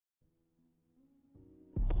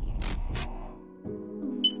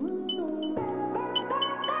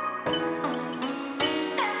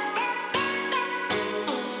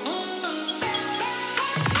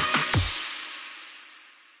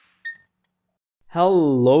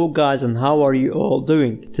Hello guys, and how are you all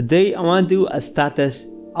doing? Today I want to do a status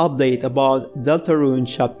update about Deltarune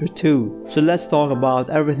Chapter 2. So let's talk about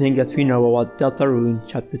everything that we know about Deltarune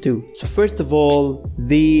Chapter 2. So first of all,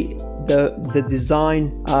 the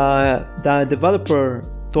design, the developer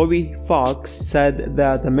Toby Fox said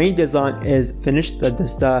that the main design is finished, that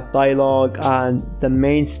is the dialogue and the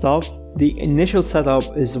main stuff. The initial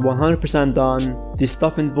setup is 100% done. The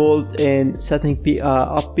stuff involved in setting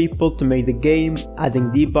up people to make the game,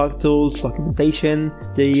 adding debug tools, documentation.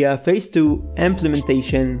 The phase 2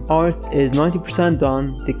 implementation art is 90%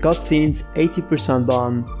 done. The cutscenes 80%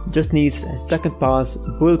 done. Just needs a second pass.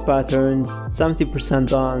 Build patterns 70%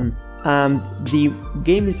 done. And the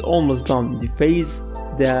game is almost done.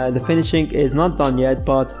 The finishing is not done yet,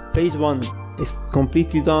 but phase 1 is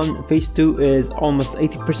completely done, phase 2 is almost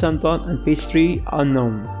 80% done, and phase 3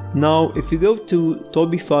 unknown. Now if you go to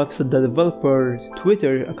Toby Fox, the developer's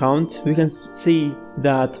Twitter account, we can see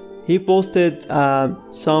that he posted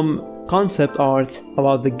some concept art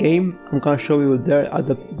about the game. I'm gonna show you there are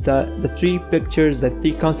the 3 pictures, the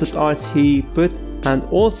 3 concept arts he put. And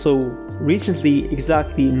also recently,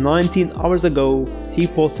 exactly 19 hours ago, he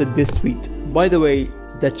posted this tweet. By the way,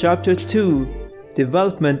 the chapter 2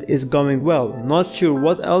 development is going well. Not sure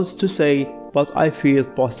what else to say, but I feel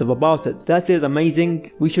positive about it. That is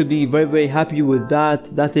amazing. We should be very happy with that.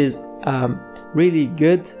 That is really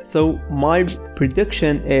good. So my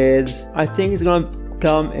prediction is, I think it's gonna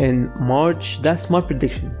come in March. That's my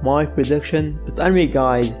prediction. But anyway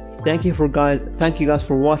guys, thank you guys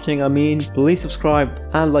for watching. Please subscribe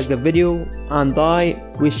and like the video, and I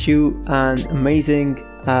wish you an amazing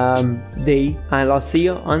day, and I'll see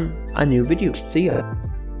you on a new video. See ya.